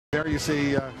There you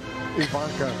see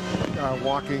Ivanka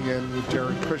walking in with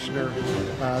Jared Kushner,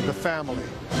 the family,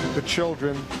 the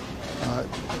children.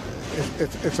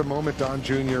 It's a moment. Don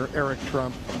Jr., Eric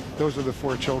Trump. Those are the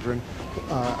four children.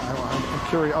 I'm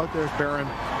curious. Out there's Barron,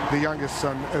 the youngest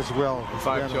son as well.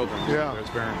 Five children. Yeah. There's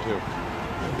Barron too.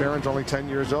 Barron's only 10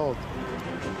 years old.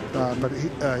 But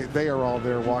they are all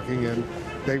there walking in.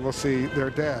 They will see their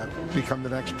dad become the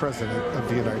next president of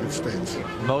the United States.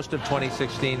 Most of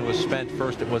 2016 was spent.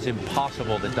 First, it was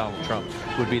impossible that Donald Trump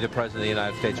would be the president of the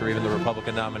United States or even the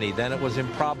Republican nominee. Then it was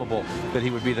improbable that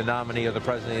he would be the nominee or the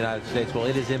president of the United States. Well,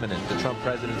 it is imminent. The Trump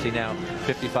presidency now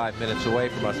 55 minutes away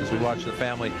from us as we watch the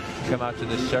family come out to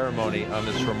this ceremony on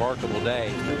this remarkable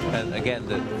day. And again,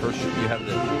 first you have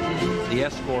the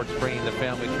escorts bringing the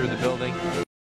family through the building.